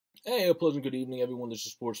Hey, a pleasant good evening, everyone. This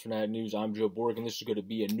is Sports Fanatic News. I'm Joe Borg, and this is going to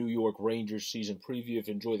be a New York Rangers season preview. If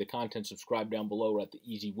you enjoy the content, subscribe down below or at the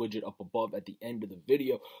easy widget up above at the end of the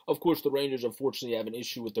video. Of course, the Rangers unfortunately have an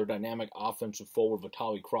issue with their dynamic offensive forward,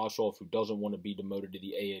 Vitaly Krasov, who doesn't want to be demoted to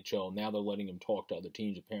the AHL. Now they're letting him talk to other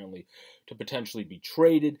teams, apparently, to potentially be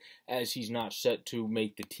traded, as he's not set to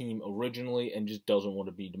make the team originally and just doesn't want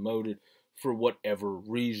to be demoted for whatever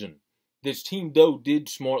reason. This team, though, did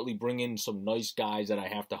smartly bring in some nice guys that I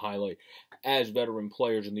have to highlight as veteran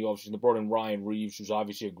players in the offseason. They brought in Ryan Reeves, who's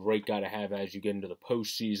obviously a great guy to have as you get into the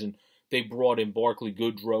postseason. They brought in Barclay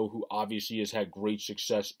Goodrow, who obviously has had great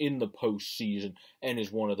success in the postseason and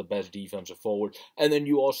is one of the best defensive forwards. And then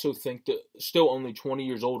you also think that still only 20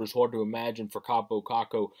 years old is hard to imagine for Capo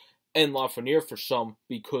Caco and Lafreniere for some,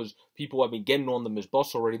 because people have been getting on them as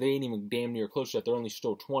busts already. They ain't even damn near close yet. They're only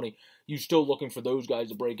still 20. You're still looking for those guys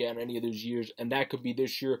to break out in any of those years, and that could be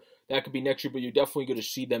this year, that could be next year, but you're definitely going to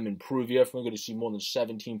see them improve. You're definitely going to see more than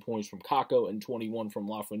 17 points from Kako and 21 from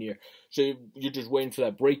Lafreniere. So you're just waiting for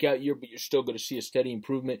that breakout year, but you're still going to see a steady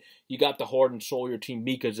improvement. You got the heart and soul of your team,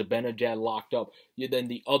 Mika Zibanejad, locked up. Then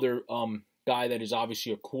the other guy that is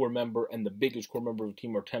obviously a core member and the biggest core member of the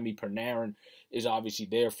team, Artemi Panarin, is obviously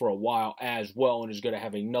there for a while as well and is going to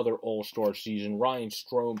have another all-star season. Ryan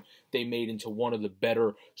Strome, they made into one of the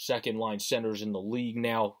better second-line centers in the league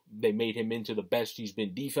now. They made him into the best he's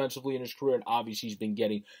been defensively in his career, and obviously he's been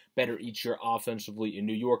getting better each year offensively in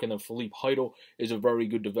New York. And then Philippe Heidel is a very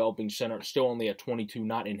good developing center, still only at 22,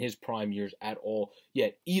 not in his prime years at all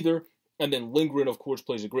yet either. And then Lindgren, of course,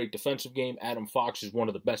 plays a great defensive game. Adam Fox is one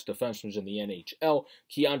of the best defensemen in the NHL.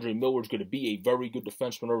 Keandre Miller's going to be a very good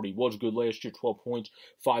defenseman. Already was good last year, 12 points,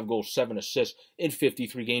 5 goals, 7 assists in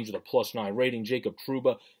 53 games with a +9 rating. Jacob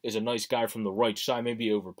Trouba is a nice guy from the right side.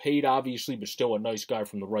 Maybe overpaid, obviously, but still a nice guy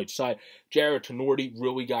from the right side. Jared Tenorti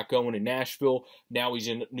really got going in Nashville. Now he's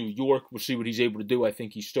in New York. We'll see what he's able to do. I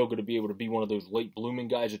think he's still going to be able to be one of those late blooming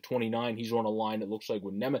guys at 29. He's on a line, it looks like,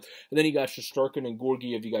 with Nemeth. And then you got Shesterkin and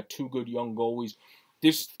Georgiev. You got two good young goalies.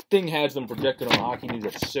 This thing has them projected on Hockey News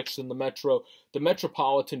at 6th in the Metro. The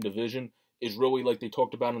Metropolitan Division is really, like they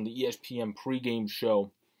talked about on the ESPN pregame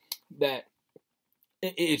show, that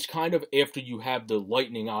it's kind of after you have the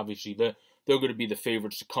Lightning, obviously, they're going to be the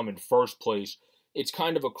favorites to come in first place. It's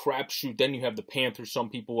kind of a crapshoot. Then you have the Panthers. Some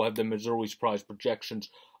people have them as early surprise projections,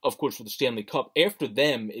 of course, for the Stanley Cup. After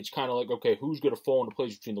them, it's kind of like, okay, who's going to fall into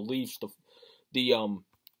place between the Leafs,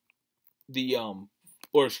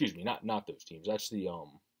 or excuse me, not those teams. That's the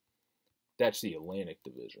Atlantic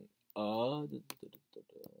Division.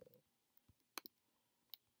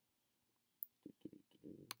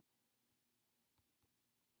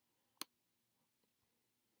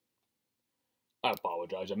 I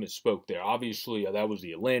apologize, I misspoke there. Obviously, that was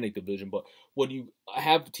the Atlantic Division, but when you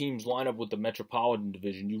have teams line up with the Metropolitan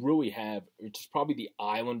Division, you really have, it's probably the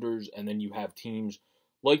Islanders, and then you have teams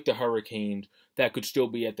like the Hurricanes that could still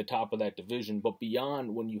be at the top of that division. But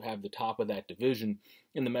beyond when you have the top of that division,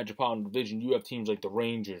 in the Metropolitan Division, you have teams like the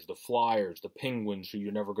Rangers, the Flyers, the Penguins, who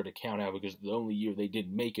you're never going to count out because the only year they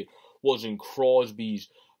didn't make it was in Crosby's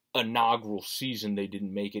inaugural season they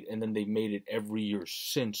didn't make it, and then they made it every year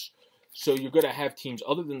since. So you're going to have teams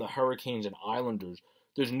other than the Hurricanes and Islanders.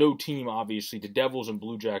 There's no team, obviously. The Devils and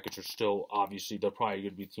Blue Jackets are still, obviously, they're probably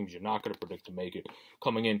going to be teams you're not going to predict to make it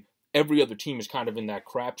coming in. Every other team is kind of in that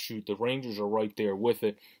crapshoot. The Rangers are right there with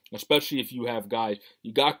it, especially if you have guys.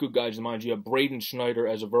 You got good guys in mind. You have Braden Schneider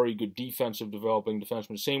as a very good defensive developing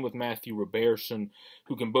defenseman. Same with Matthew Robertson,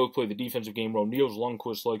 who can both play the defensive game role. Niels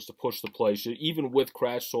Lundqvist likes to push the play. So even with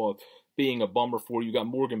Krasov being a bummer for you got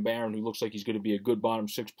Morgan Barron, who looks like he's going to be a good bottom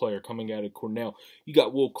six player coming out of Cornell. You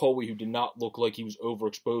got Will Coley, who did not look like he was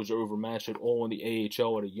overexposed or overmatched at all in the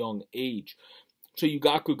AHL at a young age. So you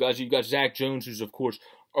got good guys. You got Zach Jones, who's, of course,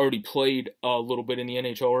 already played a little bit in the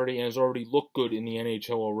NHL already and has already looked good in the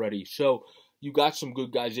NHL already. So you got some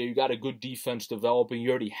good guys there. You got a good defense developing.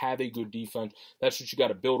 You already have a good defense. That's what you got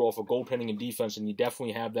to build off of, goaltending and defense, and you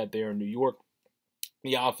definitely have that there in New York.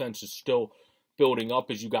 The offense is still building up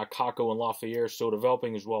as you got Kako and Lafayette still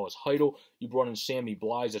developing, as well as Heidel. You brought in Sammy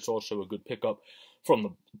Blythe. That's also a good pickup from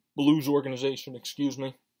the Blues organization, excuse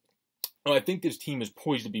me. I think this team is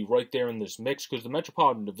poised to be right there in this mix because the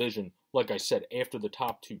Metropolitan Division, like I said, after the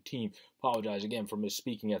top two teams, apologize again for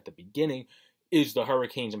misspeaking at the beginning, is the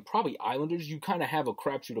Hurricanes and probably Islanders. You kind of have a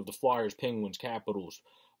crapshoot of the Flyers, Penguins, Capitals,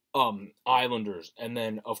 Islanders, and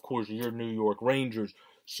then, of course, your New York Rangers.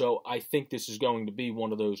 So I think this is going to be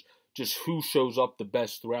one of those just who shows up the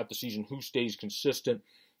best throughout the season, who stays consistent,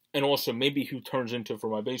 and also maybe who turns into,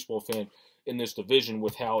 for my baseball fan, in this division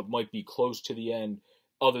with how it might be close to the end,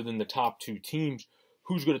 other than the top two teams,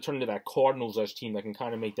 who's going to turn into that Cardinals-esque team that can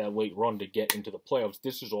kind of make that late run to get into the playoffs.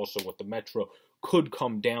 This is also what the Metro could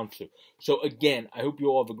come down to. So again, I hope you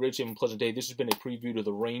all have a great, safe, and pleasant day. This has been a preview to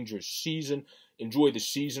the Rangers season. Enjoy the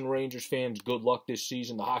season, Rangers fans. Good luck this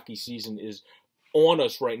season. The hockey season is on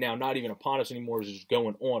us right now, not even upon us anymore. It's just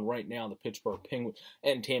going on right now. The Pittsburgh Penguins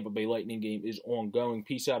and Tampa Bay Lightning game is ongoing.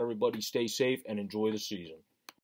 Peace out, everybody. Stay safe and enjoy the season.